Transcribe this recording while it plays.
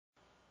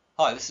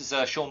Hi, this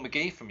is Sean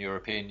McGee from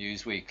European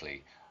News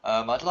Weekly.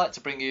 I'd like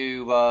to bring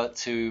you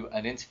to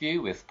an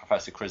interview with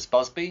Professor Chris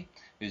Busby,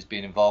 who's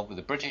been involved with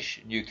the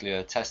British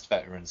nuclear test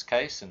veterans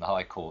case in the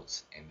High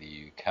Courts in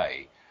the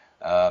UK.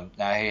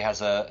 Now, he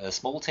has a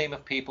small team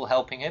of people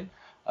helping him.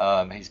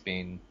 He's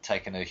been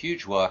taking a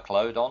huge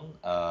workload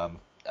on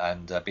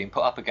and being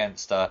put up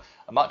against a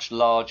much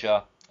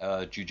larger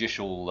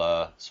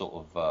judicial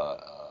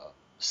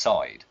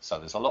side. So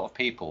there's a lot of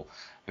people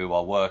who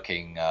are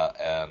working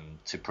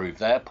to prove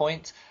their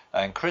point,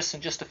 and Chris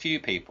and just a few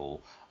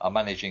people are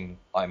managing,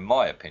 in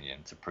my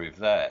opinion, to prove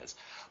theirs.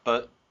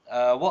 But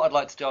what I'd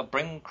like to do, I'll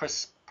bring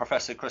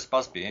Professor Chris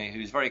Busby,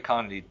 who's very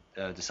kindly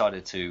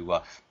decided to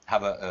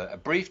have a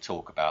brief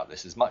talk about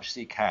this as much as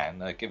he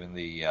can, given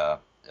the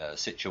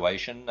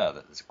situation that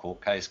there's a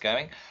court case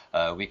going.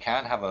 We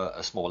can have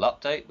a small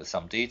update with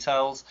some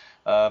details,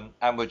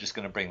 and we're just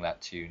going to bring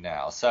that to you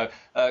now. So,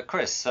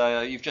 Chris,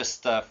 you've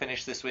just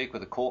finished this week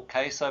with a court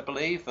case, I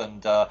believe,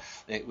 and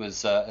it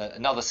was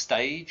another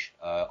stage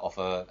of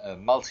a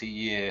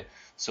multi-year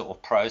sort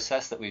of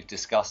process that we've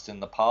discussed in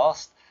the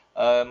past.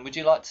 Would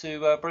you like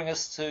to bring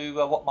us to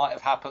what might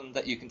have happened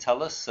that you can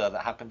tell us that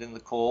happened in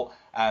the court,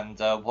 and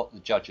what the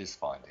judge's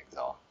findings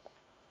are?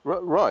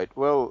 Right.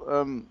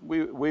 Well,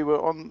 we were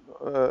on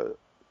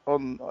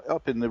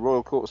up in the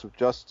Royal Courts of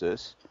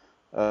Justice,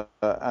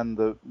 and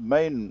the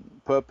main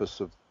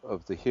purpose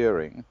of the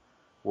hearing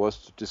was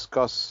to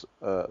discuss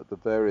the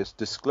various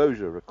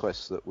disclosure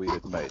requests that we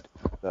had made.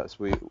 That's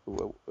we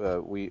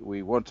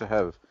want to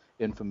have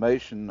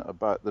information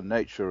about the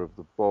nature of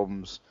the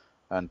bombs,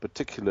 and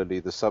particularly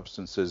the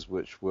substances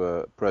which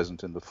were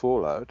present in the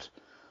fallout,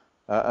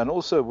 and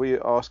also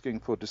we're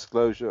asking for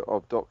disclosure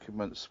of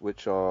documents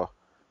which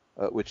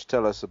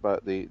tell us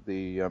about the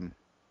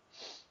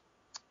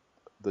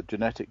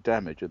genetic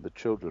damage in the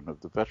children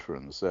of the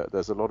veterans.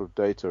 There's a lot of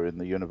data in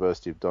the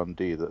University of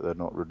Dundee that they're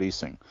not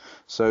releasing.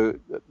 So,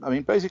 I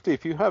mean, basically,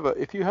 if you have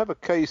a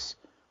case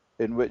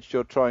in which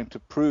you're trying to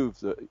prove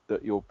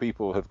that your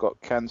people have got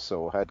cancer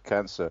or had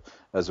cancer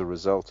as a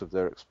result of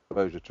their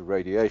exposure to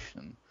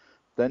radiation,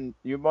 then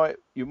you might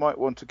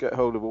want to get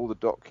hold of all the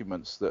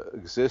documents that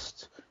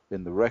exist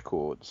in the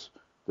records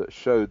that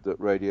showed that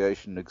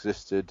radiation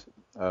existed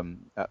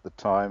at the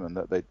time, and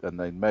that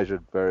they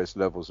measured various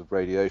levels of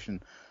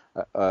radiation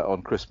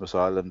on Christmas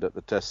Island at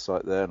the test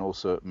site there, and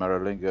also at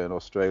Maralinga in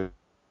Australia,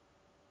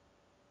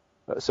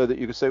 so that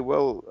you could say,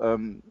 well,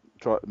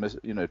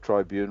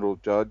 tribunal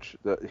judge,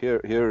 that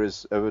here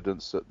is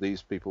evidence that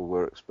these people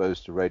were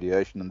exposed to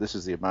radiation, and this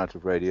is the amount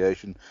of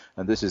radiation,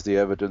 and this is the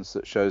evidence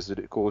that shows that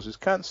it causes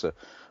cancer.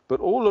 But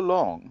all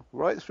along,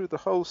 right through the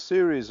whole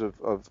series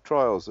of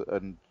trials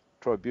and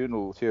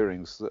tribunal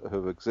hearings that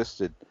have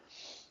existed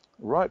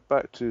right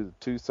back to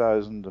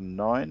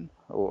 2009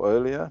 or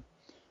earlier,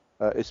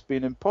 it's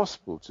been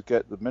impossible to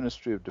get the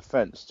Ministry of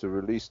Defence to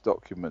release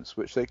documents,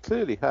 which they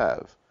clearly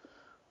have,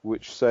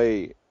 which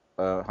say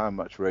how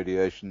much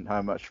radiation,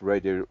 how much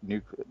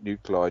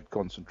radionuclide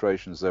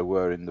concentrations there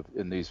were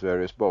in these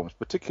various bombs.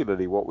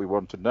 Particularly what we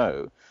want to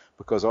know,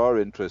 because our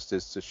interest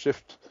is to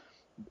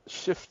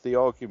shift the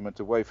argument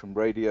away from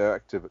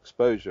radioactive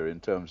exposure in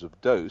terms of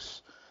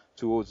dose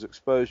towards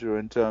exposure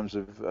in terms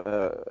of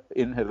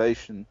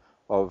inhalation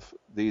of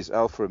these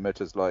alpha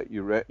emitters like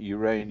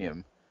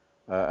uranium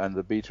and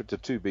the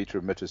two beta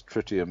emitters,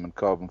 tritium and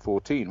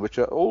carbon-14, which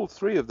are all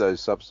three of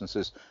those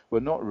substances were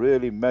not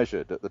really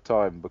measured at the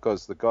time,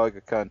 because the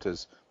Geiger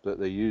counters that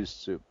they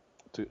used to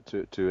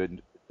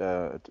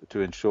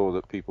ensure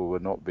that people were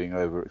not being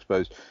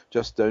overexposed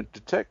just don't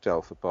detect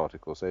alpha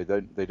particles. They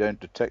don't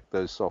detect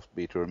those soft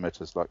beta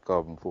emitters like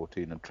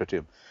carbon-14 and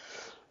tritium.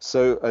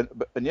 So,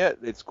 and yet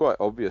it's quite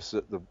obvious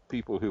that the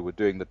people who were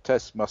doing the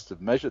tests must have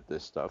measured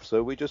this stuff.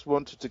 So we just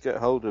wanted to get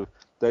hold of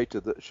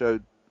data that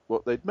showed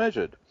what they'd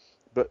measured,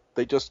 but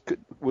they just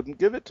wouldn't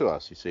give it to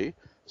us, you see.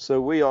 So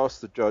we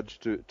asked the judge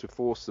to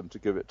force them to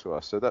give it to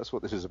us. So that's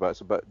what this is about. It's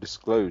about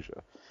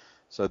disclosure.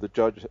 So the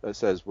judge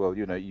says, well,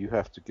 you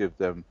have to give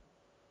them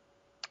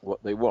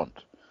what they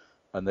want,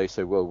 and they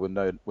say, well,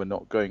 we're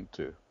not going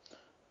to.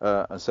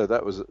 And so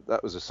that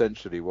was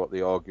essentially what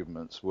the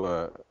arguments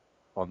were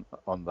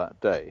on that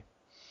day,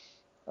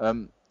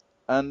 and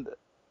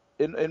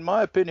in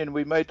my opinion,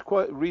 we made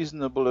quite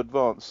reasonable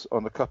advance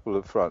on a couple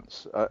of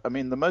fronts. I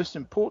mean, the most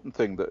important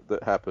thing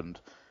that happened,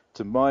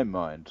 to my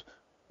mind,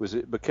 was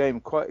it became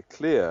quite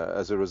clear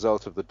as a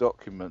result of the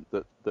document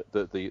that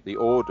the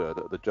order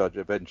that the judge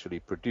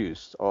eventually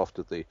produced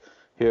after the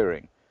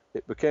hearing.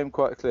 It became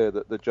quite clear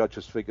that the judge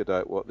has figured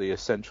out what the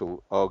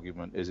essential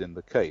argument is in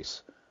the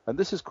case, and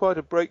this is quite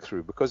a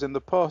breakthrough, because in the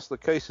past the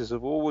cases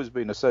have always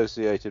been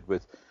associated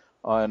with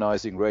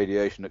ionizing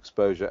radiation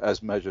exposure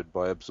as measured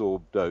by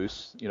absorbed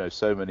dose,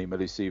 so many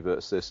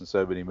millisieverts this and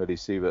so many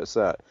millisieverts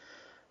that.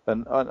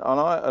 And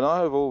I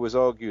have always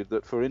argued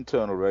that for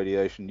internal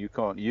radiation you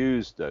can't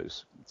use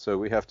dose, so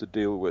we have to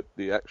deal with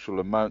the actual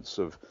amounts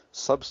of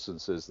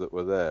substances that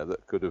were there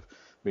that could have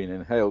been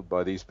inhaled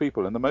by these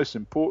people. And the most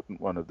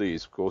important one of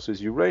these, of course,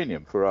 is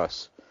uranium for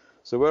us.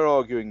 So we're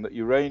arguing that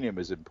uranium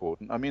is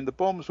important. I mean, the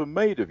bombs were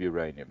made of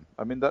uranium.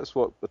 I mean, that's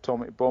what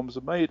atomic bombs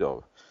are made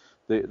of.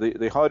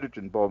 The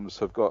hydrogen bombs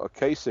have got a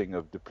casing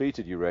of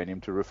depleted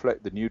uranium to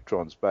reflect the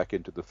neutrons back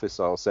into the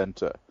fissile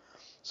center,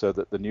 so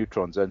that the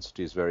neutron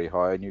density is very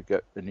high, and you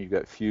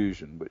get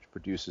fusion, which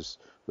produces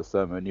the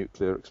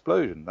thermonuclear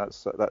explosion.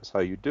 That's how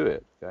you do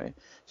it. Okay,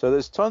 so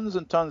there's tons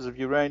and tons of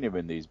uranium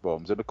in these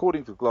bombs, and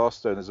according to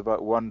Glasstone, there's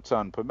about 1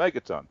 ton per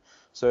megaton.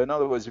 So in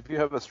other words, if you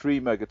have a 3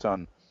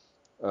 megaton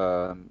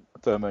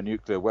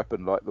thermonuclear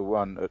weapon like the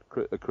one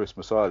at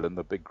Christmas Island,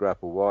 the big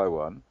Grapple Y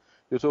one,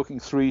 you're talking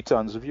 3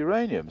 tons of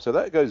uranium. So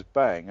that goes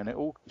bang, and it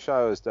all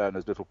showers down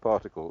as little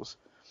particles,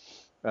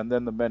 and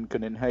then the men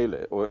can inhale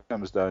it, or it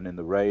comes down in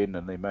the rain,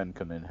 and the men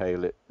can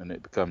inhale it, and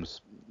it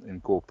becomes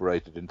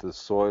incorporated into the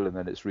soil, and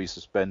then it's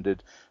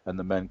resuspended, and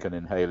the men can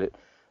inhale it.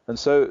 And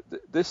so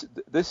this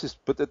is,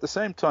 but at the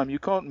same time, you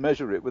can't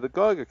measure it with a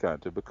Geiger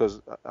counter,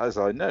 because, as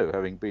I know,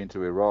 having been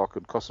to Iraq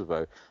and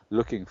Kosovo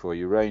looking for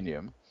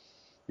uranium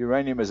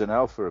is an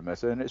alpha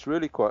emitter, and it's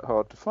really quite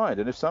hard to find.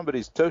 And if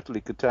somebody's totally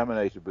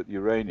contaminated with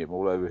uranium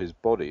all over his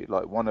body,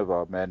 like one of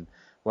our men,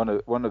 one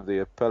of the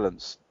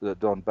appellants,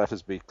 Don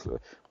Battersby,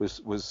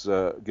 was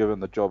given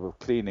the job of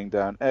cleaning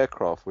down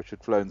aircraft which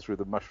had flown through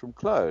the mushroom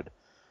cloud,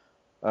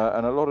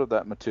 and a lot of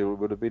that material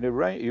would have been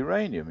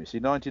uranium. You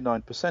see,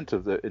 99%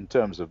 of in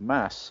terms of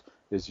mass,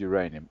 is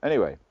uranium.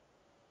 Anyway,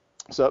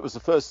 so that was the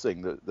first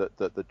thing that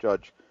the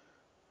judge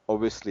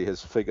obviously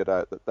has figured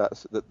out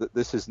that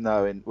this is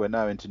we're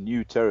now into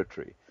new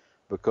territory,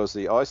 because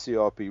the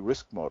ICRP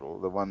risk model,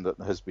 the one that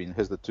has been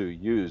hitherto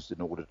used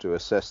in order to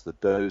assess the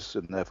dose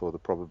and therefore the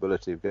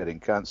probability of getting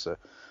cancer,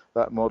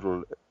 that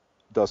model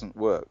doesn't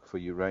work for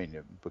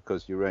uranium,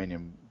 because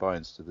uranium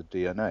binds to the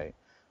DNA.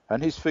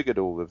 And he's figured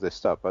all of this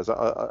stuff,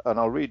 and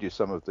I'll read you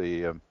some of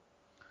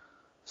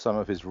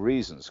his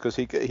reasons, because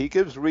he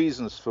gives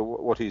reasons for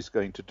what he's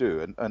going to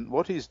do, and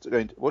what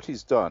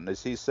he's done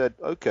is he said,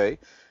 okay,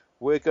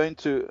 we're going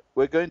to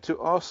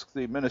ask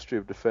the Ministry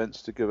of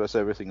Defence to give us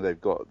everything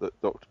they've got that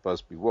Dr.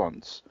 Busby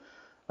wants,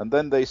 and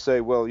then they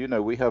say, well,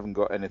 we haven't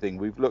got anything.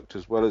 We've looked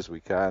as well as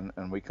we can,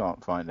 and we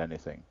can't find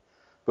anything.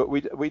 But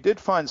we did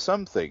find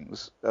some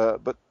things,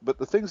 but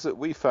the things that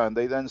we found,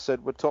 they then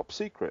said were top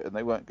secret, and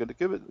they weren't going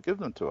to give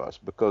them to us,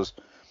 because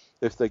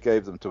if they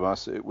gave them to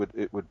us, it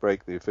would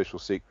break the Official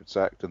Secrets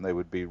Act, and they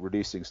would be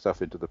releasing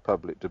stuff into the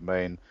public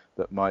domain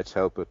that might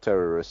help a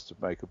terrorist to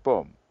make a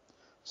bomb.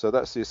 So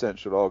that's the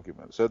essential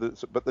argument.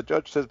 But the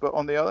judge says, but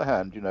on the other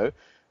hand,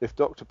 if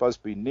Dr.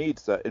 Busby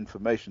needs that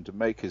information to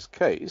make his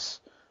case,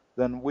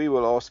 then we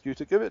will ask you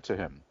to give it to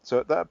him. So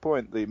at that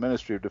point, the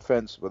Ministry of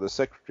Defence, the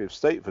Secretary of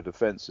State for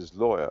Defence's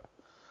lawyer,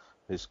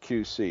 his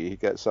QC, he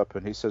gets up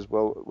and he says,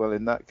 well,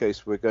 in that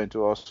case, we're going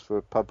to ask for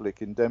a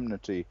public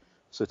indemnity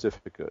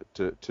certificate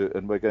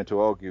and we're going to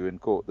argue in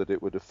court that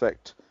it would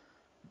affect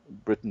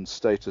Britain's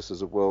status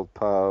as a world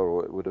power,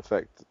 or it would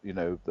affect,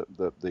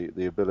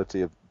 the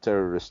ability of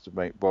terrorists to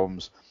make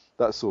bombs,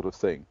 that sort of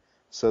thing.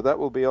 So that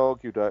will be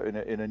argued out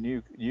in a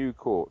new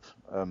court,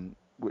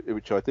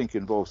 which I think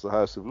involves the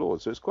House of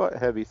Lords. So it's quite a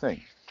heavy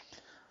thing.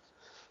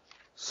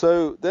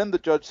 So then the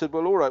judge said,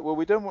 well, all right, well,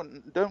 we don't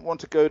want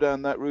to go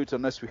down that route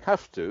unless we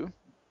have to,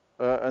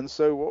 and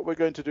so what we're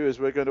going to do is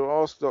we're going to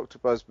ask Dr.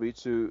 Busby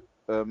to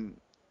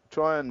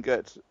try and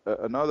get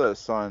another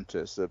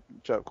scientist, a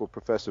chap called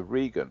Professor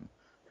Regan,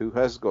 who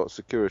has got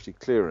security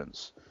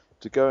clearance,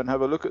 to go and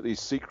have a look at these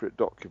secret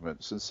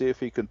documents and see if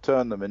he can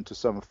turn them into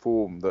some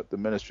form that the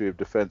Ministry of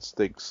Defence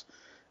thinks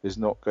is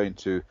not going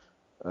to,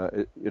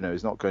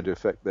 is not going to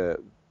affect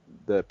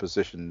their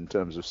position in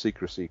terms of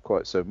secrecy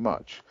quite so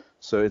much.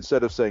 So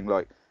instead of saying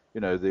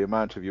the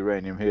amount of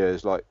uranium here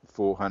is like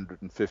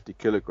 450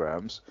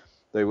 kilograms,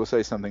 they will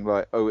say something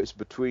like, oh, it's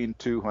between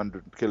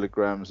 200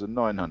 kilograms and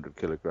 900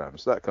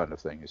 kilograms, that kind of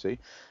thing, you see.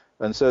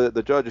 And so that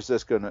the judge is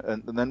just going to,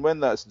 and then when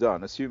that's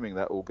done, assuming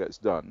that all gets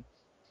done,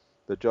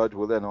 the judge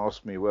will then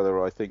ask me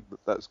whether I think that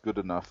that's good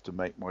enough to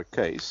make my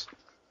case,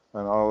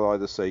 and I'll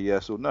either say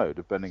yes or no,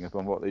 depending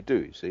upon what they do,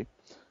 you see.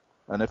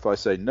 And if I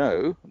say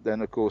no,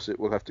 then of course it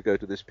will have to go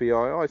to this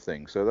PII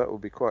thing. So that will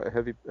be quite a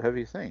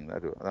heavy thing.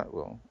 That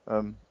will.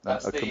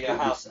 That's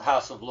the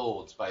House of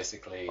Lords,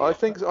 basically. I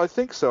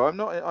think so. I'm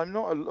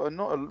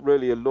not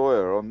really a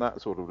lawyer on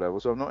that sort of level,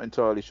 so I'm not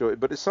entirely sure.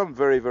 But it's some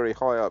very, very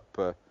high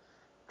up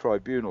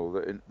tribunal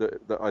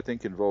that I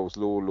think involves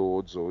law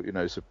lords, or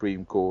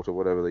Supreme Court, or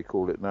whatever they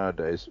call it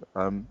nowadays.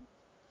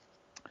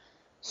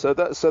 So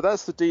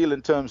that's the deal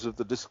in terms of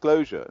the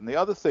disclosure. And the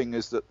other thing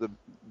is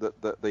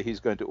that he's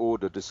going to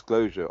order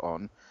disclosure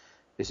on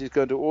is he's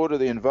going to order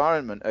the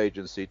Environment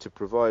Agency to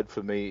provide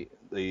for me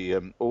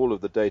all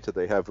of the data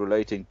they have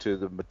relating to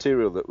the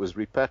material that was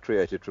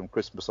repatriated from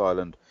Christmas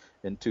Island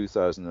in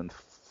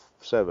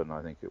 2007,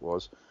 I think it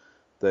was.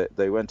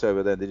 They went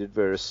over there and they did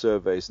various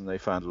surveys, and they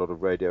found a lot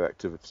of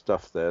radioactive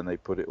stuff there, and they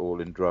put it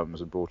all in drums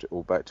and brought it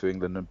all back to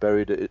England and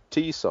buried it at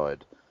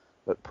Teesside,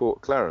 at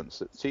Port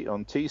Clarence,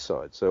 on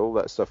Teesside. So all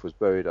that stuff was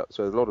buried up.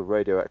 So there's a lot of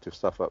radioactive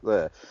stuff up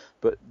there.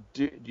 But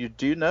do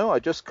you know, I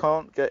just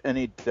can't get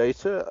any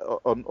data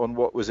on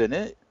what was in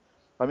it.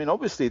 I mean,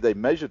 obviously they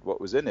measured what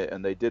was in it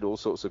and they did all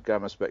sorts of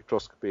gamma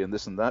spectroscopy and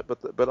this and that,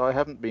 but I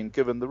haven't been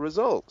given the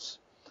results.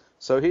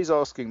 So he's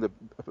asking the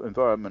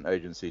Environment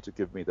Agency to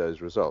give me those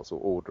results,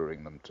 or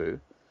ordering them to.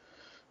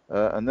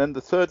 And then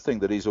the third thing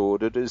that he's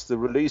ordered is the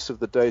release of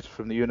the data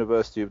from the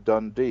University of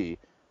Dundee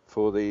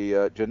for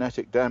the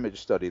genetic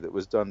damage study that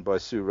was done by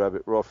Sue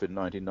Rabbit-Roff in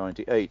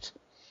 1998.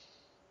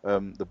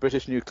 The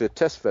British Nuclear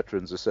Test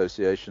Veterans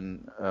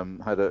Association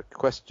had a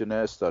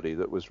questionnaire study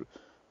that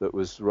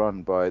was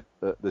run by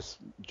this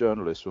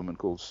journalist woman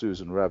called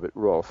Susan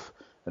Rabbit-Roff,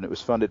 and it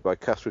was funded by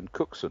Catherine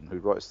Cookson, who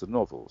writes the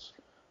novels.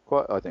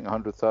 Quite, I think,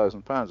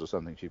 £100,000 or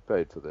something she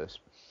paid for this,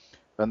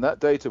 and that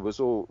data was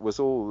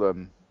all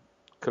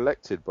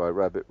collected by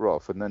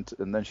Rabbit-Roff, and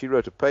then she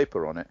wrote a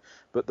paper on it.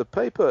 But the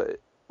paper,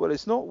 well,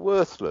 it's not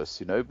worthless,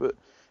 you know, but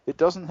it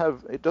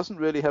doesn't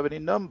really have any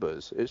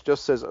numbers. It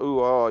just says,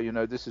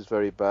 this is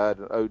very bad,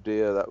 and oh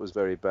dear, that was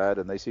very bad,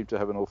 and they seem to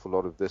have an awful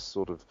lot of this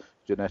sort of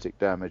genetic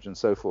damage and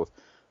so forth.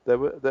 There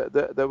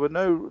were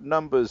no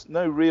numbers,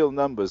 no real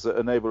numbers that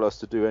enable us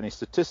to do any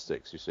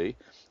statistics, you see.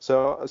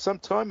 So some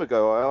time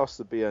ago I asked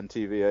the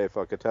BNTVA if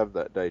I could have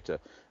that data,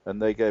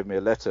 and they gave me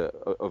a letter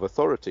of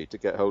authority to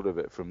get hold of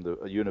it from the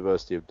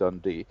University of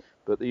Dundee,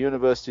 but the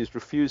universities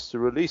refused to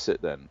release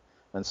it then,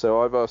 and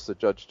so I've asked the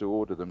judge to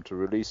order them to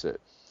release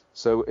it.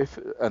 So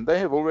and they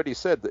have already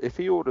said that if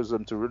he orders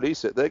them to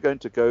release it, they're going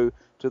to go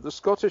to the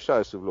Scottish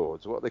House of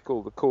Lords, what they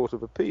call the Court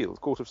of Appeal,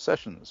 Court of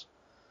Sessions.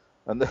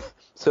 And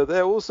so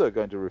they're also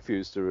going to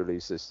refuse to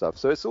release this stuff.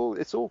 So it's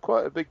all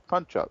quite a big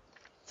punch-up.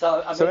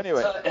 So,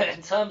 Anyway,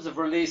 in terms of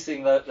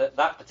releasing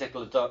that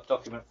particular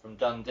document from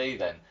Dundee,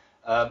 then,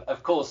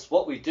 of course,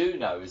 what we do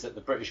know is that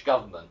the British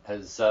government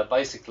has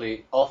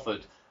basically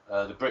offered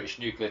the British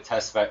nuclear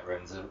test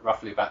veterans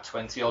roughly about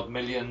 20-odd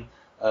million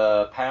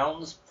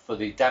pounds for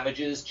the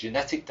damages,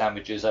 genetic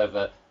damages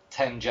over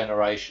 10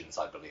 generations,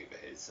 I believe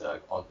it is.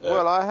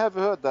 Well, I have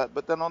heard that,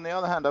 but then on the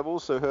other hand, I've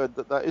also heard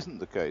that isn't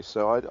the case.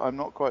 So I'm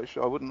not quite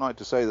sure. I wouldn't like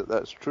to say that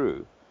that's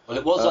true. Well,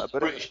 it was on the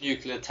British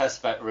nuclear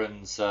test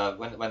veterans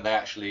when they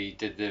actually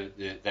did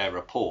their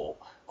report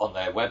on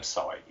their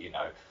website. You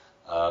know,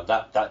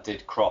 that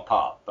did crop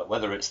up, but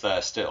whether it's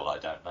there still, I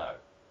don't know.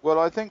 Well,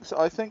 I think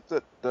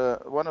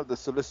that one of the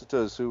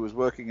solicitors who was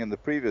working in the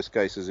previous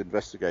cases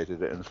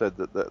investigated it and said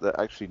that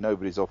actually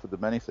nobody's offered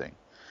them anything.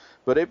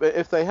 But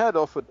if they had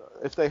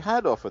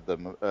offered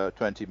them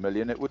 20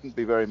 million, it wouldn't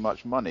be very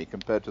much money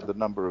compared to the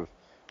number of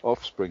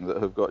offspring that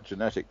have got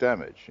genetic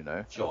damage, you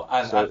know. Sure,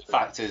 and the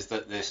fact is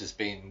that this has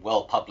been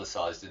well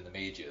publicised in the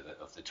media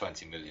of the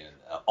 20 million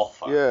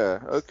offer. Yeah.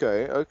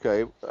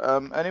 Okay.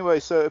 Anyway,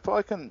 so if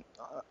I can,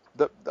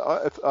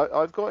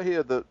 I've got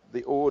here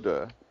the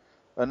order,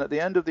 and at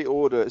the end of the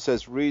order it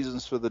says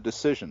reasons for the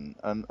decision,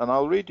 and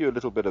I'll read you a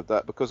little bit of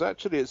that because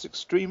actually it's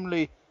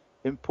extremely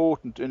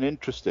important and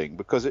interesting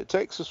because it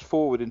takes us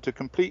forward into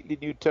completely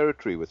new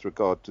territory with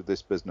regard to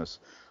this business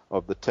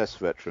of the test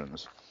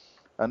veterans,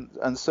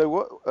 and so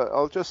what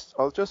I'll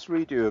just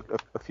read you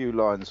a few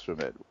lines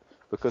from it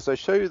because they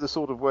show you the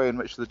sort of way in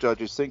which the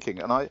judge is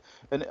thinking, and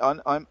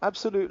I'm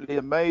absolutely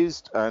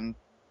amazed and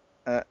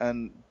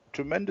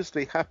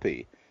tremendously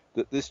happy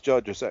that this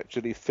judge has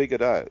actually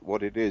figured out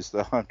what it is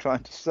that I'm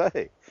trying to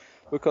say.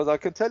 Because I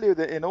can tell you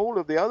that in all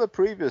of the other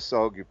previous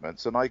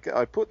arguments, and I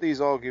put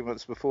these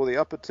arguments before the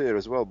upper tier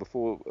as well,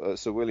 before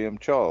Sir William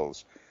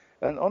Charles,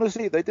 and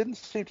honestly, they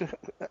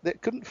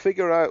couldn't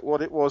figure out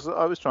what it was that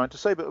I was trying to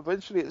say, but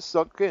eventually it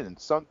sunk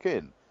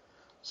in.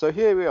 So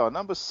here we are,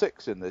 number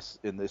 6 in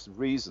this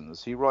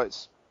reasons. He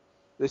writes,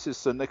 this is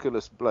Sir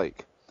Nicholas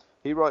Blake.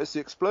 He writes, the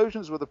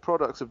explosions were the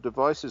products of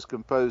devices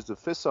composed of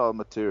fissile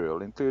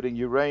material, including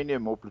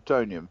uranium or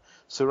plutonium,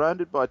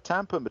 surrounded by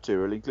tamper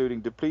material,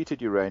 including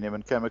depleted uranium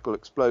and chemical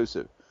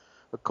explosive.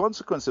 A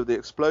consequence of the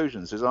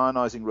explosions is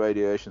ionizing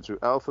radiation through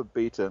alpha,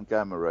 beta, and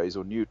gamma rays,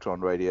 or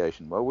neutron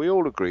radiation. Well, we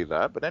all agree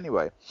that, but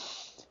anyway.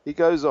 He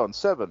goes on.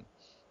 7.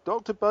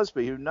 Dr.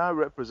 Busby, who now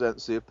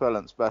represents the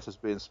appellants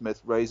Battersby and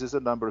Smith, raises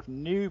a number of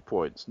new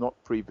points not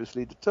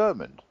previously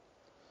determined.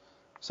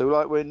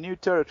 So, we're in new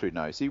territory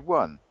now. See,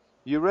 1.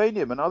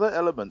 Uranium and other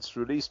elements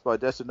released by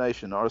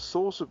detonation are a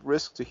source of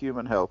risk to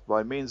human health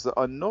by means that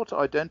are not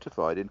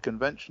identified in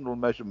conventional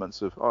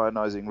measurements of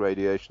ionizing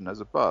radiation as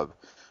above,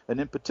 and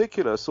in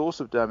particular a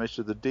source of damage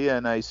to the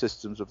DNA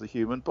systems of the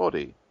human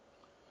body.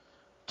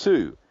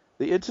 2.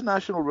 The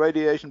International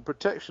Radiation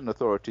Protection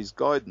Authority's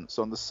guidance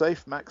on the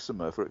safe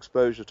maxima for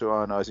exposure to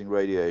ionizing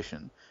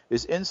radiation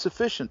is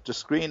insufficient to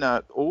screen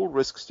out all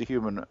risks to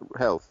human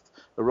health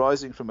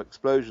arising from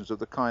explosions of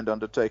the kind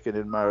undertaken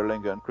in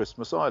Maralinga and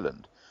Christmas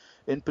Island.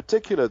 In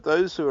particular,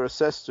 those who are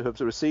assessed to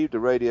have received a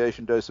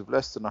radiation dose of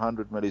less than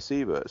 100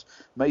 millisieverts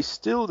may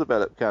still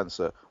develop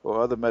cancer or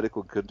other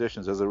medical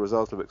conditions as a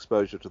result of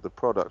exposure to the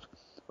product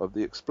of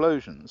the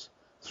explosions.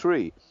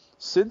 3.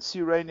 Since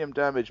uranium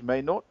damage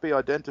may not be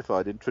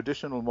identified in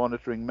traditional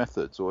monitoring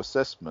methods or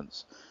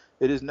assessments,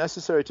 it is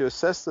necessary to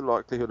assess the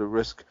likelihood of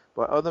risk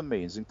by other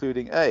means,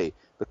 including A.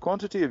 the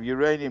quantity of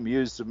uranium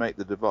used to make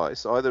the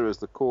device, either as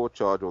the core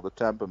charge or the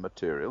tamper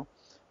material,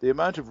 the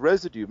amount of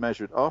residue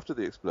measured after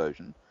the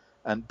explosion,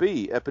 And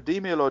B,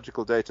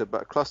 epidemiological data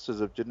about clusters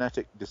of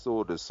genetic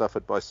disorders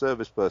suffered by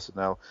service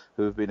personnel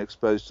who have been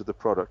exposed to the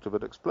product of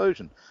an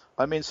explosion.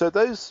 I mean, so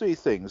those three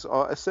things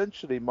are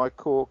essentially my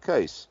core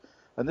case.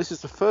 And this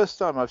is the first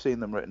time I've seen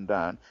them written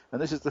down,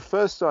 and this is the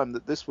first time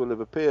that this will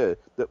have appeared,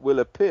 that will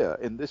appear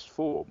in this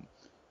form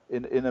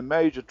in a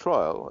major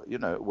trial. You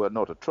know, well,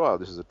 not a trial,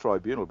 this is a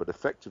tribunal, but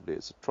effectively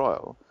it's a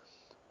trial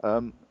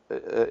in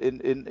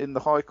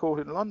the High Court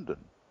in London.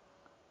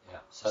 Yeah.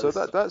 So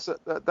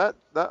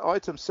that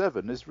item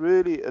 7 is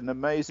really an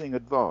amazing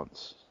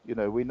advance. You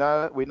know, we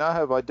now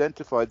have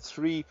identified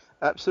 3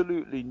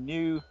 absolutely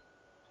new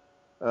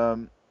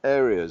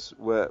areas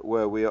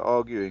where we are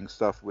arguing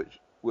stuff which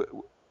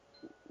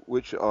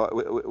are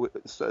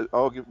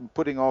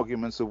putting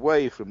arguments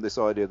away from this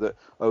idea that,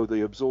 oh,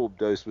 the absorbed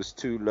dose was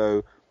too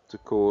low to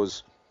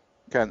cause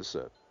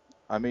cancer.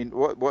 I mean,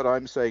 what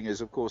I'm saying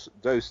is, of course,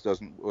 dose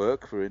doesn't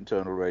work for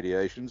internal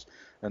radiations,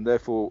 and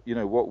therefore, you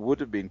know, what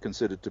would have been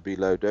considered to be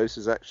low dose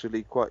is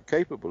actually quite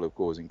capable of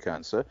causing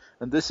cancer,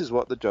 and this is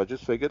what the judge has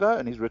figured out,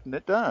 and he's written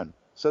it down.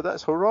 So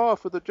that's hurrah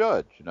for the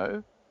judge, you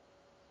know.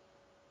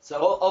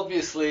 So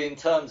obviously, in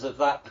terms of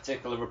that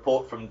particular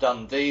report from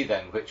Dundee,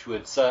 then, which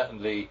would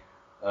certainly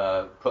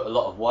put a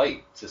lot of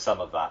weight to some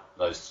of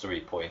those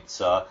 3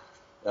 points.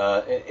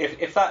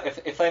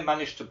 If they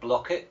manage to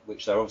block it,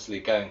 which they're obviously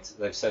going to,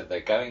 they've said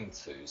they're going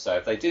to. So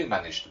if they do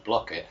manage to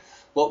block it,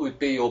 what would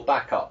be your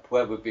backup?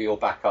 Where would be your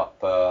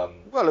backup?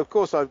 Well, of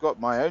course, I've got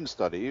my own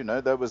study. You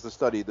know, there was the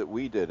study that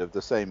we did of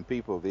the same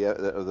people, of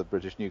the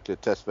British Nuclear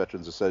Test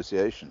Veterans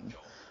Association,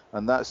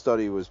 and that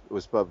study was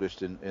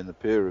published in the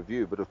peer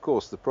review. But of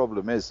course, the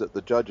problem is that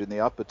the judge in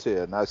the upper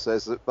tier now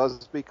says that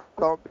Busby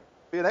can't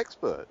be an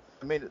expert.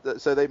 I mean,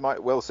 so they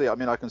might well see. I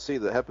mean, I can see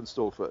that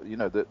Heppenstall,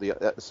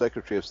 the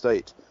Secretary of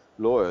State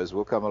lawyers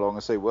will come along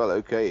and say, well,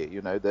 okay,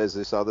 you know, there's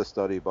this other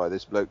study by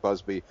this bloke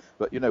Busby,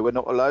 but, you know, we're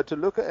not allowed to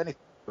look at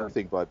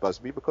anything by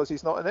Busby because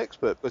he's not an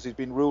expert, because he's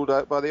been ruled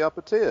out by the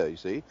upper tier, you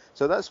see.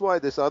 So that's why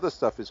this other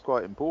stuff is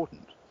quite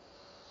important.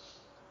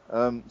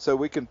 So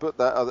we can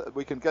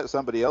we can get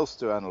somebody else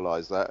to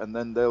analyse that, and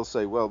then they'll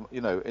say, well,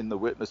 you know, in the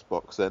witness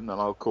box then, and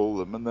I'll call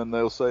them, and then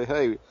they'll say,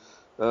 hey,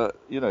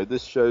 you know,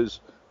 this shows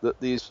that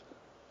these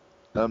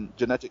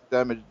genetic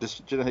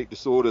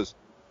disorders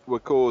were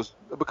caused,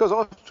 because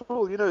after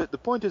all, you know, the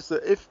point is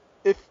that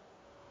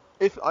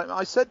if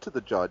I said to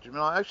the judge, I mean,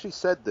 I actually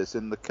said this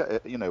in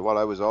the, you know, while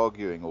I was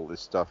arguing all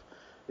this stuff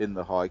in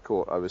the High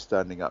Court, I was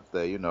standing up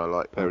there, you know,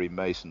 like Perry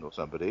Mason or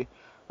somebody,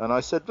 and I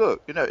said,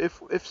 look, you know,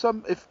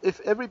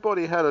 if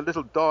everybody had a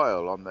little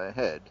dial on their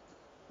head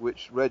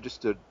which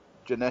registered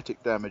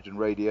genetic damage and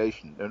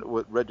radiation, and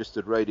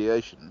registered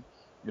radiation,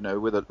 you know,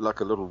 with like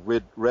a little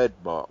red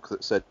mark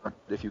that said,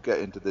 if you get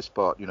into this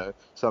part, you know,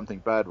 something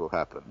bad will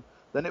happen,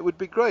 then it would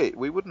be great.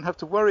 We wouldn't have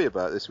to worry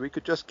about this. We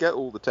could just get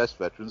all the test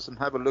veterans and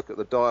have a look at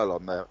the dial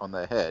on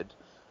their head,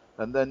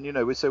 and then, you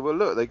know, we say, well,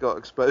 look, they got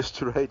exposed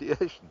to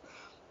radiation.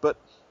 But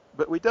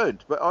we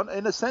don't. But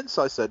in a sense,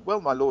 I said,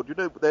 well, my lord, you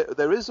know,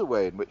 there is a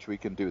way in which we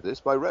can do this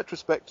by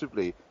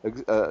retrospectively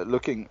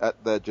looking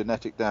at their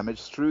genetic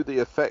damage through the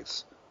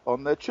effects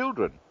on their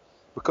children.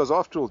 Because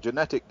after all,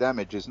 genetic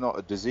damage is not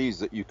a disease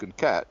that you can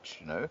catch,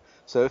 you know.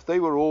 So if they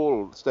were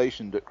all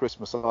stationed at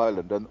Christmas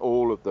Island, and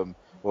all of them,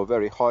 or a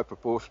very high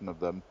proportion of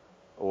them,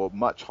 or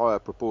much higher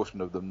proportion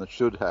of them than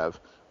should have,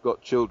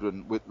 got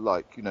children with,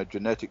 like, you know,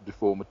 genetic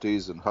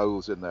deformities and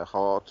holes in their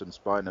heart and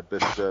spina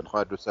bifida and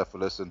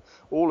hydrocephalus and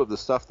all of the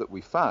stuff that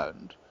we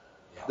found,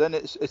 then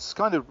it's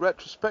kind of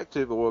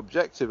retrospective or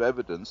objective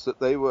evidence that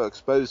they were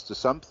exposed to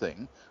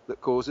something that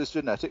causes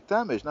genetic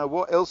damage. Now,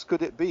 what else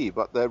could it be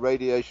but their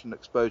radiation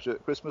exposure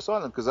at Christmas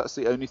Island? Because that's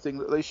the only thing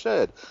that they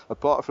shared.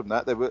 Apart from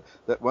that,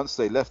 once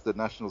they left the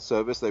National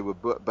Service, they were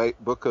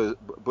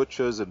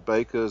butchers and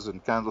bakers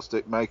and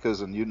candlestick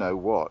makers and you know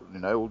what, you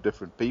know, all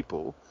different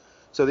people.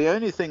 So the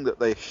only thing that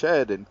they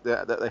shared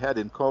that they had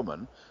in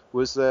common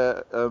was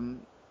their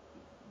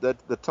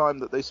the time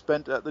that they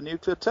spent at the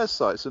nuclear test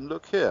sites. And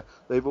look here,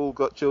 they've all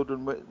got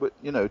children with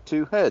you know,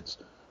 2 heads.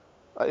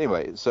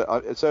 Anyway, so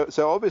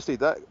obviously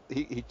that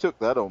he took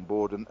that on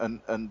board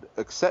and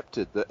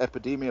accepted that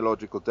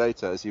epidemiological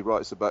data, as he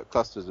writes about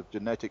clusters of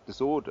genetic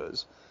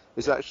disorders,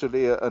 is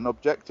actually an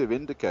objective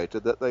indicator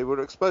that they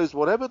were exposed,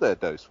 whatever their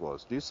dose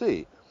was. Do you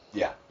see?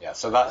 Yeah.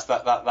 So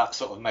that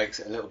sort of makes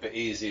it a little bit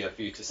easier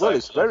for you to say. Well,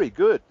 it's very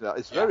good.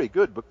 It's very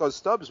good, because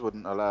Stubbs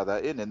wouldn't allow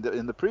that in.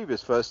 In the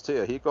previous first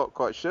tier, he got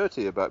quite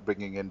shirty about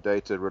bringing in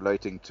data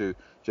relating to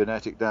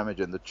genetic damage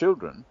in the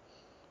children.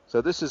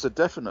 So this is a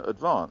definite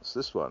advance,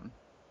 this one.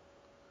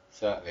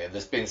 Certainly, and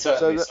there's been some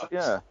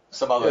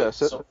other...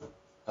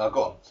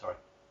 go on, sorry.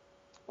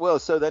 Well,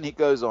 so then he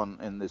goes on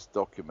in this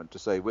document to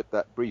say, with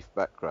that brief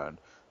background,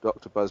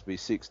 Dr. Busby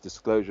seeks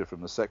disclosure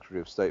from the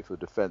Secretary of State for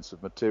Defence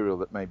of material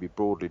that may be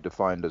broadly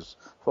defined as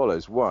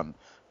follows. 1.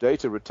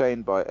 Data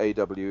retained by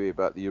AWE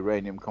about the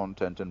uranium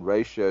content and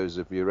ratios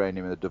of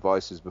uranium in the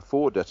devices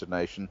before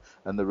detonation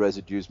and the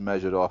residues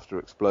measured after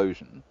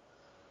explosion.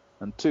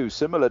 And 2,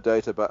 similar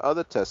data about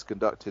other tests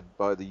conducted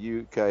by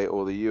the UK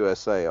or the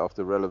USA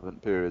after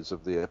relevant periods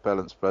of the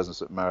appellant's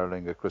presence at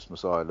Maralinga,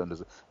 Christmas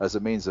Island as a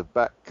means of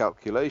back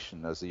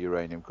calculation as the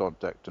uranium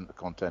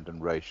content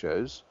and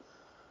ratios.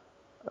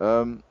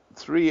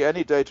 3,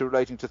 any data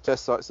relating to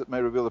test sites that may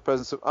reveal the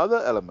presence of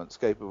other elements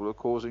capable of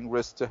causing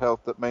risk to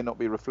health that may not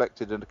be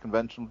reflected in a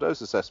conventional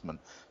dose assessment.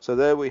 So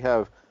there we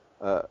have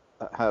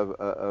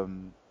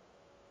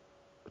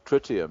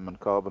tritium and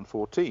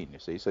carbon-14, you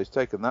see, so he's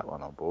taken that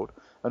one on board.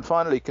 And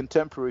finally,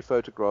 contemporary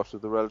photographs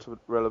of the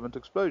relevant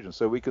explosion,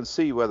 so we can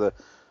see whether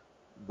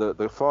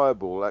the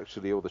fireball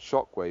actually, or the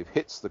shock wave,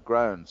 hits the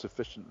ground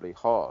sufficiently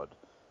hard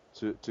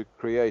to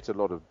create a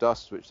lot of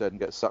dust, which then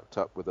gets sucked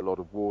up with a lot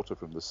of water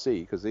from the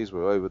sea, because these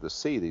were over the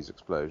sea, these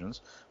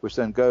explosions, which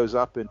then goes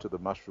up into the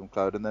mushroom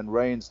cloud and then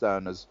rains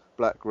down as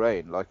black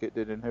rain, like it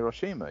did in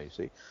Hiroshima, you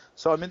see.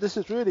 So, I mean, this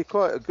is really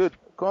quite a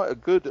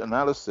good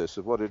analysis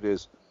of what it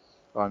is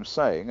I'm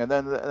saying. And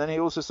then he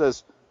also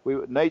says,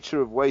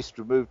 nature of waste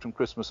removed from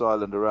Christmas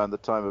Island around the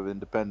time of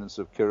independence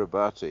of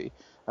Kiribati,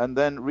 and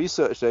then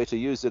research data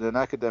used in an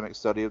academic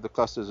study of the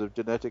clusters of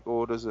genetic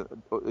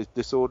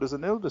disorders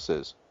and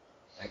illnesses.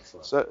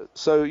 Excellent.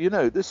 So you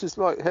know, this is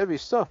like heavy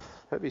stuff.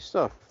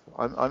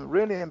 I'm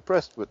really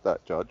impressed with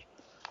that, Judge.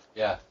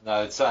 Yeah,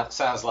 no, it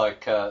sounds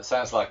like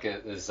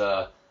there's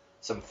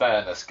some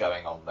fairness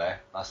going on there.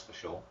 That's for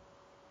sure.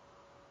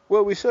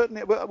 Well, we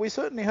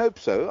certainly hope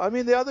so. I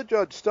mean, the other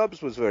judge,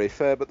 Stubbs, was very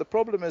fair, but the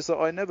problem is that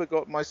I never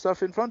got my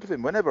stuff in front of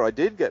him. Whenever I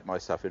did get my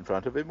stuff in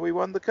front of him, we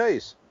won the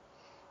case.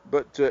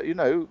 But you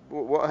know,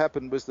 what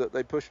happened was that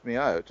they pushed me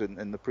out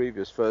in the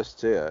previous first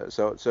tier.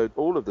 So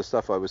all of the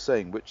stuff I was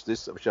saying, which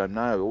I'm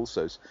now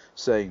also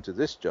saying to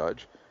this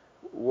judge,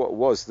 what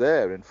was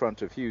there in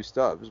front of Hugh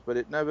Stubbs, but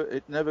it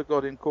never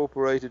got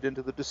incorporated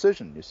into the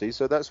decision. You see,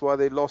 so that's why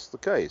they lost the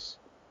case.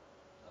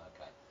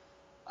 Okay,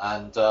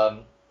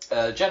 and.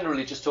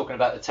 Generally, just talking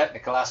about the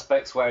technical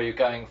aspects, where are you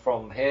going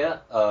from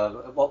here?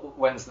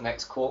 When's the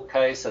next court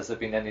case? Has there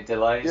been any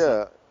delays?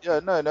 No.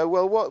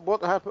 Well,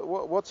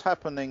 what's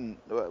happening?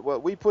 Well,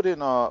 we put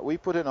in our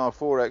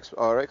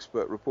our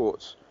expert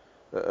reports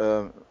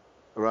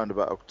around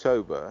about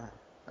October,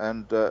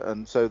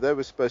 and so they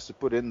were supposed to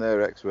put in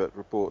their expert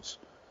reports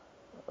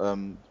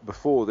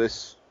before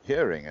this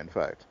hearing, in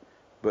fact.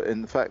 But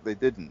in fact they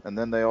didn't, and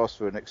then they asked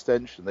for an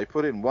extension. They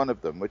put in one of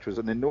them, which was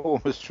an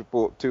enormous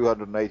report,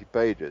 280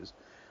 pages,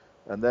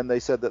 and then they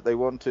said that they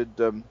wanted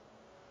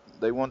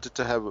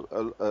to have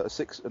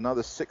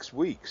another 6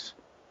 weeks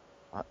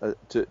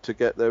to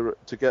get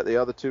the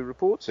other 2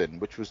 reports in,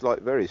 which was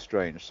like very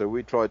strange. So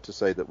we tried to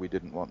say that we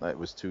didn't want that; it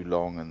was too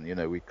long, and you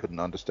know, we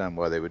couldn't understand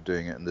why they were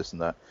doing it and this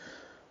and that.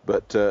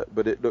 But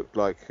it looked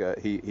like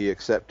he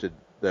accepted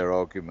their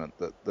argument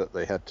that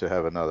they had to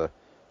have another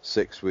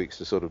 6 weeks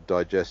to sort of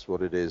digest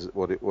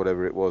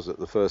whatever it was that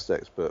the first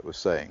expert was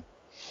saying.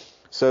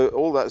 So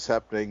all that's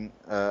happening,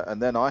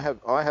 and then I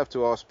have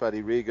to ask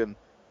Paddy Regan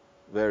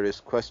various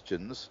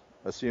questions,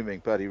 assuming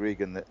Paddy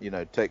Regan, you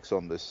know, takes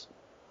on this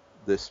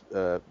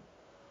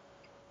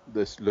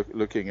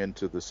looking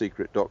into the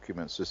secret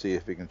documents to see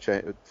if he can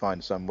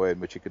find some way in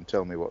which he can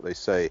tell me what they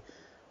say,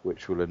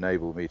 which will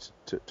enable me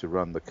to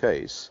run the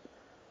case,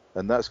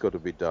 and that's got to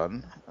be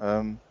done.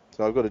 So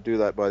I've got to do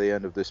that by the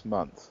end of this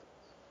month.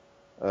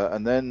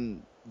 And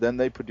then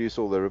they produce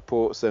all their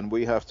reports. Then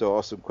we have to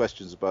ask them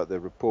questions about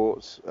their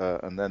reports,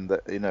 and then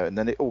and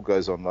then it all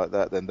goes on like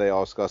that. Then they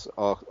ask us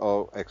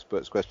our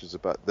experts questions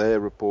about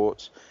their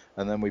reports,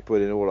 and then we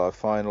put in all our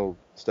final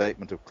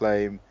statement of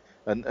claim.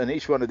 And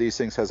each one of these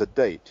things has a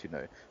date, you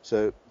know.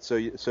 So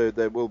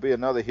there will be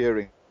another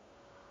hearing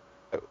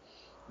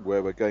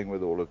where we're going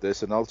with all of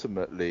this, and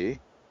ultimately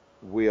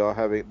we are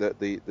having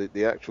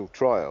the actual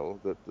trial,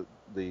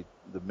 the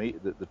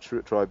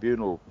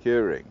tribunal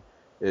hearing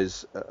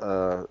is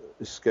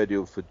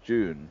scheduled for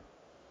June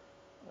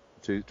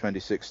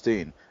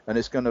 2016, and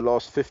it's going to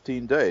last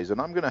 15 days.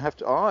 And I'm going to have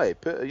to,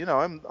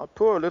 I'm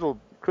poor little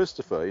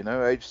Christopher, you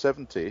know, age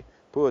 70,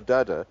 poor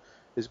Dada,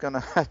 is going to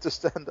have to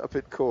stand up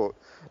in court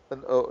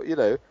and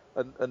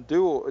and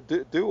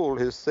do all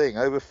his thing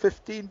over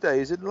 15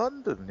 days in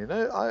London. You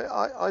know,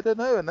 I don't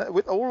know, and that,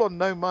 with all on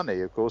no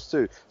money, of course,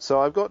 too. So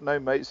I've got no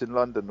mates in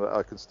London that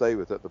I can stay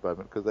with at the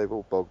moment because they've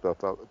all bogged up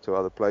to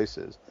other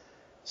places.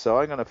 So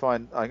I'm going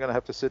to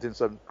have to sit in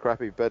some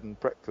crappy bed and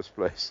breakfast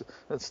place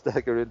and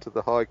stagger into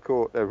the High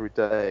Court every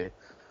day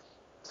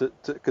to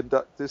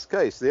conduct this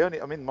case.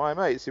 My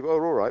mates, well,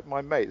 all right,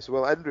 my mates.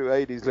 Well, Andrew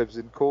Ades lives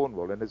in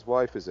Cornwall and his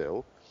wife is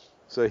ill,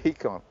 so he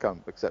can't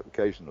come except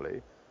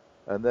occasionally.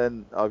 And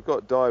then I've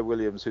got Di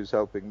Williams who's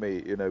helping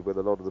me, you know, with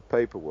a lot of the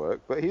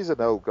paperwork, but he's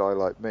an old guy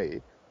like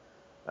me,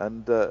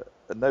 and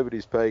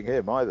nobody's paying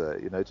him either,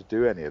 you know, to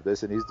do any of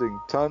this, and he's doing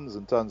tons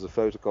and tons of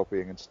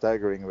photocopying and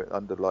staggering it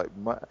under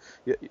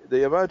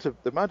the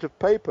amount of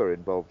paper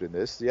involved in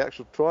this, the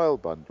actual trial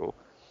bundle.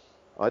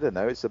 I don't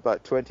know, it's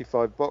about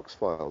 25 box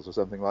files or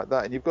something like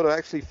that, and you've got to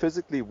actually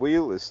physically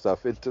wheel this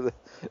stuff into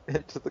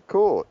the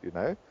court, you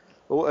know.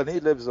 And he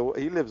lives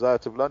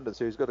out of London,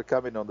 so he's got to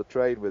come in on the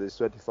train with his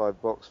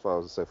 25 box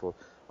files and so forth.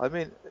 I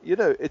mean,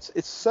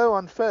 it's so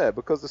unfair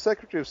because the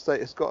Secretary of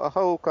State has got a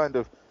whole kind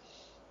of,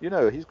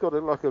 he's got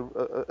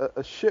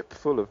a ship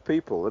full of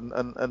people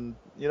and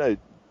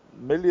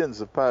millions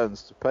of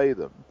pounds to pay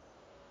them.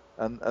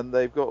 And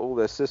they've got all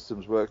their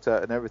systems worked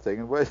out and everything,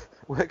 and we're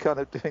kind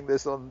of doing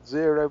this on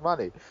zero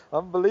money.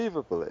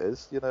 Unbelievable it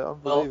is,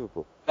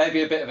 unbelievable. Well,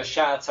 maybe a bit of a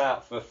shout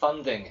out for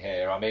funding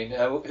here. I mean,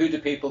 who do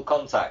people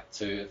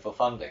contact for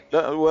funding?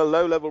 Well,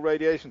 low-level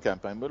radiation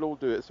campaign. We'll all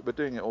do it. We're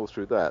doing it all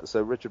through that.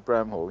 So Richard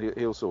Bramhall,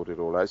 he'll sort it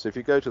all out. So if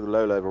you go to the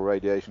low-level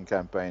radiation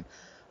campaign,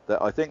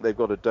 I think they've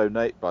got a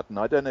donate button.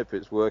 I don't know if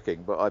it's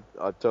working, but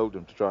I've told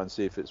them to try and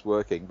see if it's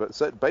working.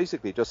 But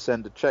basically, just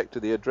send a check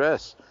to the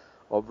address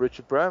of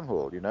Richard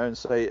Bramhall,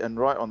 and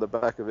write on the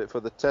back of it for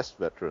the test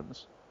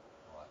veterans.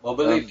 Well,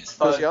 believe this.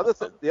 Because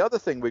the other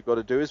thing we've got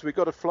to do is we've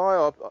got to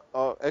fly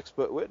our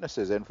expert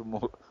witnesses in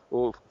from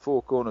all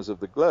four corners of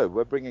the globe.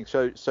 We're bringing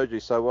Shoji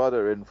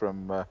Sawada in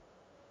from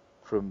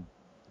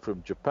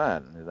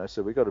Japan,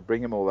 so we've got to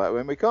bring him all that way.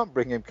 And we can't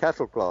bring him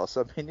cattle class.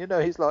 I mean,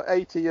 he's like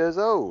 80 years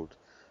old.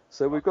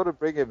 So we've got to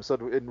bring him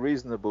sort of in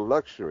reasonable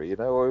luxury,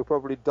 or he'll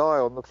probably die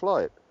on the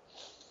flight.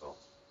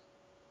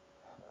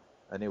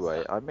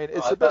 Anyway, I mean,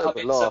 it's a bit of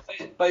a laugh.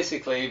 So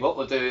basically, what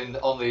we're doing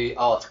on the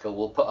article,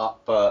 we'll put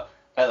up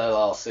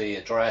LLRC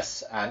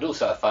address and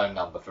also a phone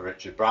number for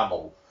Richard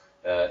Bramhall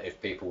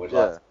if people would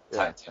like to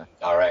contact him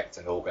direct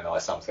and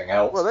organise something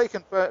else. Well,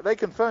 they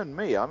can phone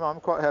me. I'm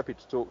quite happy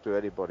to talk to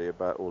anybody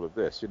about all of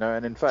this,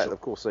 And in fact,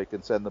 of course, they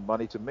can send the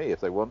money to me if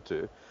they want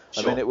to.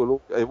 Sure. I mean, it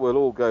will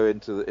all go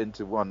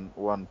into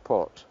one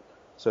pot,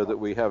 so that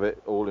we have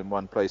it all in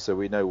one place, so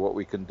we know what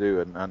we can do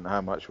and how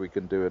much we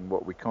can do and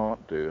what we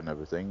can't do and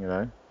everything,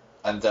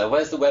 And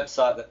where's the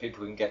website that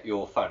people can get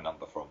your phone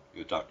number from,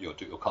 your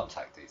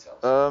contact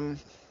details?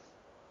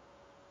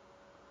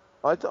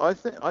 I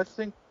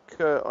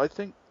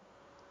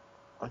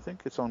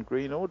think it's on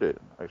Green Audit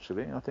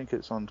actually. I think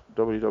it's on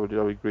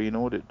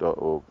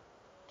www.greenoudit.org.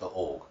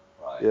 .org,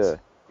 right? Yeah.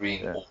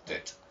 Green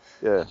Audit.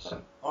 Yeah.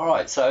 All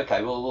right. So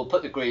okay, we'll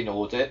put the Green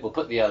Audit. We'll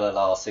put the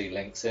LLRC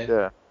links in.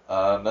 Yeah.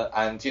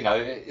 And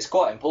it's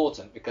quite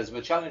important because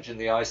we're challenging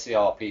the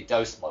ICRP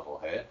dose model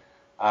here,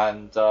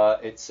 and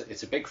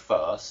it's a big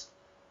first.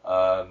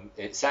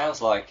 It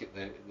sounds like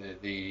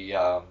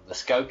the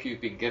scope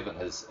you've been given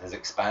has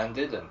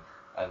expanded,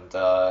 and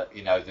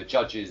the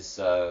judge's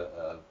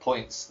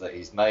points that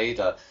he's made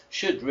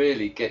should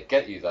really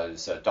get you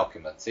those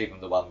documents,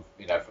 even the one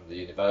from the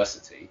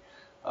university,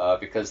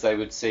 because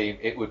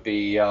it would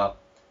be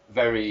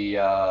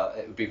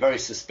very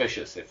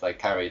suspicious if they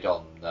carried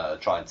on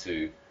trying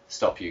to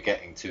stop you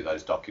getting to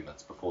those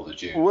documents before the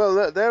June.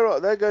 Well,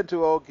 they're going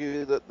to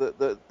argue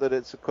that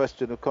it's a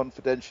question of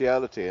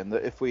confidentiality, and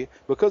that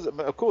because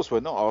of course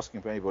we're not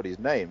asking for anybody's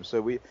name,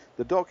 so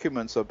the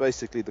documents are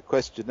basically the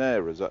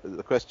questionnaires,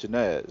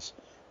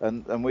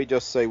 and we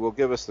just say, well,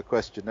 give us the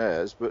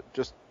questionnaires, but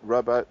just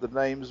rub out the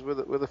names with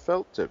a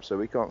felt tip, so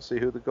we can't see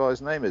who the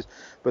guy's name is.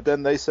 But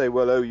then they say,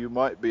 well, you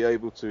might be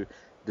able to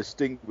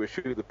distinguish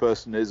who the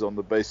person is on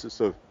the basis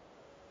of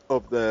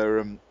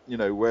their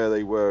where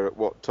they were at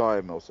what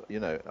time, or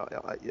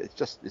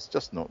it's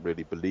just not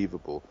really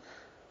believable.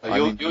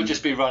 You'll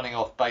just be running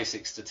off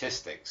basic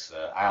statistics.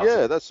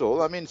 That's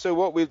all. I mean, so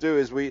what we'll do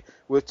is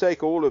we'll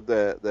take all of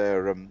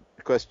their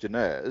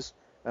questionnaires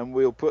and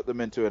we'll put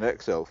them into an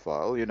Excel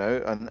file,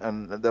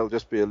 and there'll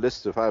just be a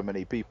list of how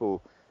many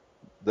people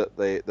that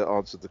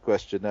answered the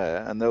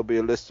questionnaire, and there'll be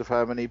a list of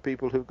how many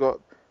people who've got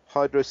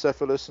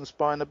hydrocephalus and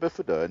spina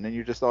bifida, and then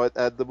you just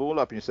add them all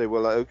up and you say,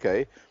 well,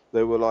 okay,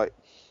 there were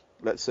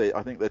let's say,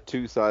 I think there are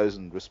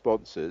 2,000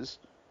 responses,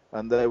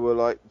 and there were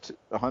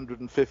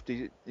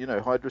 150,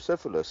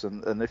 hydrocephalus,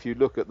 and if you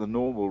look at the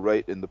normal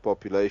rate in the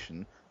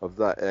population of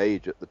that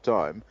age at the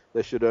time,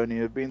 there should only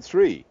have been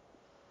 3.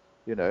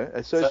 So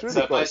it's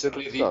really quite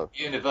basically the stuff.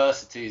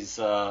 University's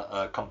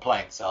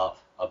complaints are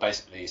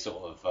basically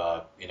sort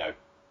of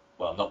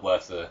not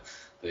worth the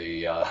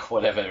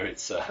whatever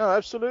it's. No,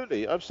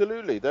 absolutely.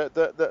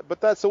 But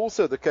that's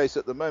also the case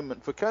at the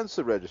moment for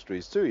cancer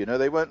registries too.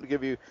 They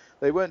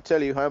won't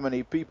tell you how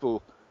many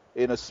people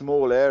in a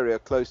small area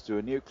close to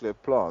a nuclear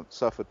plant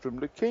suffered from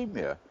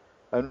leukemia,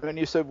 and when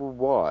you say, well,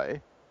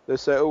 why? They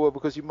say, oh, well,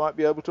 because you might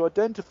be able to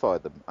identify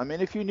them. I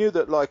mean, if you knew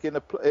that,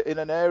 in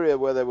an area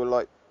where there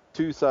were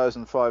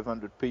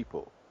 2,500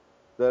 people,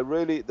 they are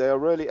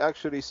really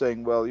actually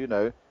saying, well,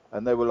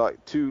 and there were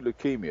 2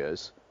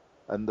 leukemias.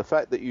 And the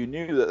fact that you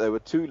knew that there were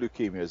 2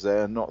 leukemias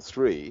there and not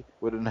 3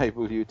 would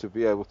enable you to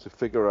be able to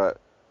figure out,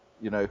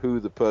 who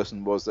the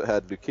person was that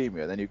had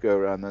leukemia. And then you go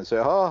around and say,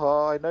 ha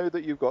ha, I know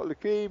that you've got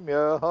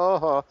leukemia, ha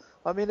ha.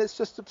 I mean, it's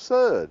just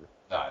absurd.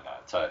 No,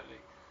 totally.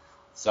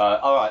 So,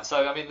 all right.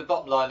 So, I mean, the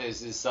bottom line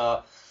is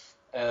the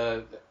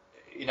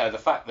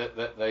fact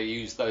that they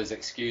use those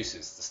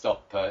excuses to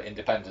stop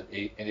independent,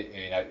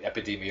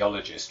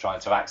 epidemiologists trying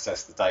to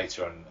access the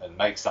data and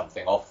make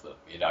something of them,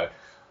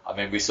 I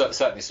mean, we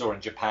certainly saw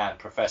in Japan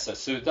Professor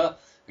Suda,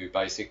 who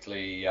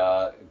basically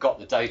got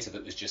the data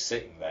that was just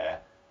sitting there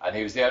and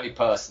he was the only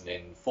person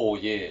in 4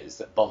 years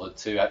that bothered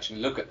to actually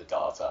look at the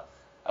data.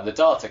 And the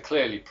data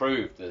clearly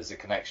proved there's a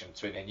connection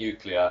between a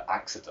nuclear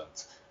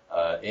accident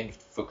in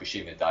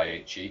Fukushima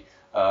Daiichi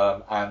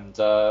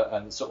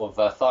and sort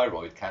of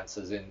thyroid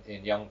cancers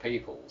in young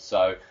people.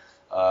 So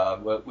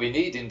we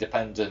need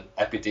independent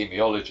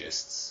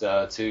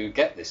epidemiologists to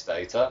get this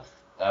data.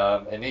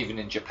 And even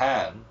in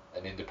Japan,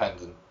 an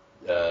independent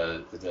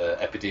the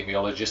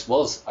epidemiologist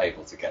was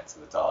able to get to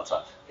the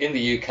data. In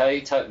the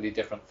UK, totally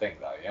different thing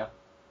though, yeah?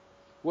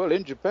 Well,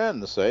 in Japan,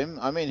 the same.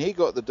 I mean, he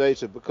got the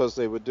data because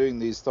they were doing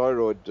these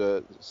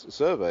thyroid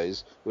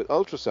surveys with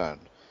ultrasound.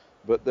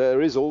 But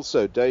there is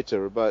also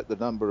data about the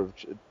number of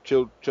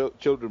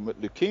children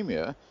with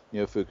leukemia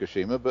near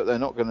Fukushima, but they're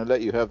not going to let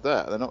you have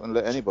that. They're not going to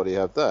let anybody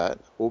have that,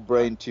 or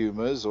brain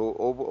tumors,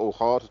 or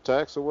heart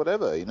attacks, or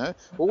whatever, you know.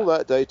 All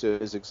that data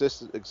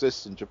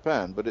exists in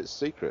Japan, but it's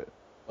secret.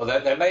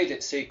 Well, they made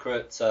it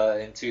secret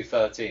in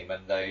 2013 when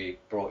they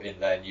brought in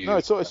their new... No,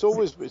 it's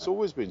always been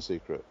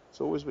secret.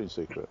 It's always been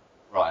secret.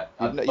 Right.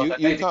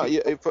 You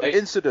can't. For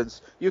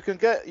incidents, you can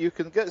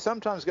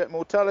sometimes get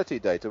mortality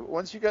data, but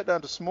once you get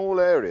down to small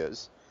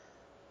areas,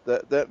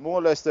 that more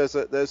or less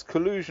there's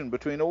collusion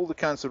between all the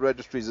cancer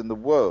registries in the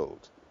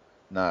world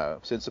now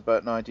since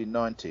about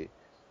 1990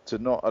 to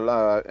not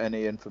allow out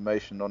any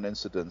information on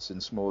incidents in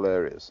small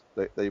areas.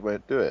 They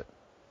won't do it.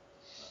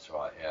 That's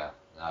right. Yeah.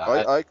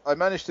 I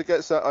managed to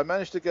get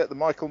the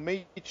Michael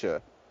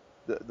Meacher,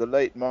 the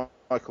late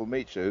Michael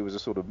Meacher, who was a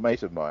sort of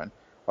mate of mine.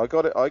 I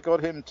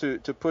got him to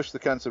push the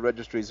cancer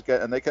registries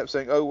again, and they kept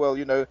saying, "Oh well,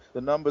 you know,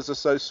 the numbers are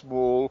so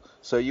small,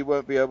 so you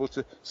won't be able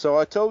to." So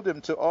I told him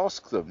to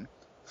ask them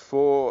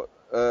for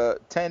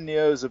 10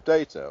 years of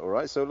data. All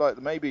right, so like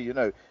maybe, you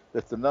know,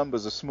 if the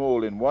numbers are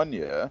small in 1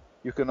 year,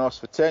 you can ask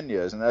for 10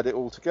 years and add it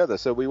all together.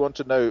 So we want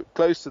to know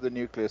close to the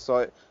nuclear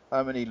site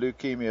how many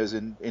leukemias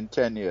in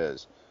 10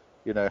 years.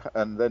 You know,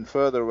 and then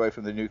further away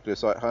from the nuclear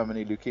site, how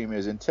many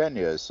leukemias in 10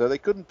 years. So they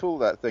couldn't pull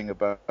that thing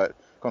about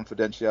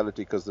confidentiality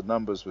because the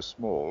numbers were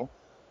small.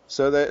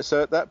 So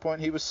at that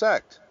point he was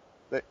sacked.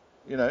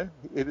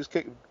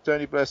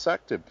 Tony Blair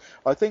sacked him.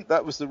 I think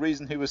that was the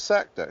reason he was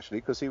sacked,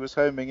 actually, because he was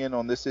homing in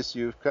on this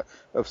issue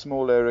of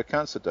small area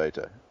cancer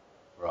data.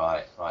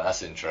 Right.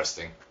 That's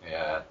interesting.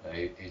 Yeah,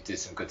 he did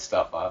some good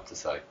stuff, I have to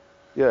say.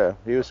 Yeah,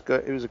 he was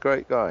a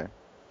great guy.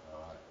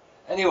 All right.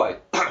 Anyway,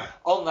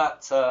 on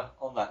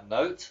that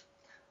note,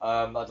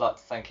 I'd like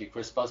to thank you,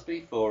 Chris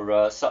Busby,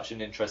 for such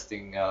an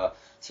interesting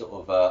sort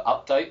of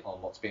update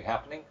on what's been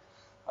happening.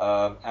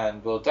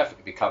 And we'll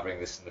definitely be covering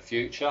this in the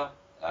future.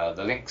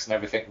 The links and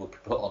everything will be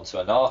put onto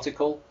an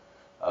article.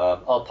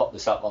 I'll pop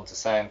this up onto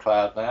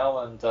SoundCloud now,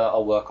 and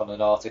I'll work on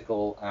an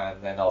article,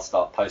 and then I'll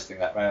start posting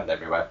that around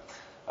everywhere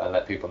and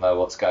let people know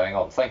what's going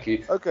on. Thank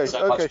you. Okay,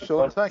 much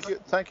Sean.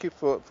 Thank you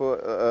for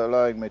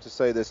allowing me to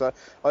say this.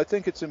 I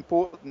think it's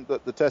important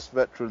that the test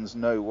veterans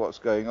know what's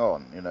going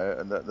on, you know,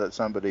 and that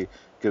somebody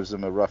gives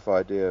them a rough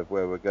idea of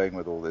where we're going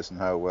with all this and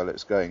how well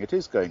it's going. It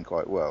is going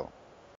quite well.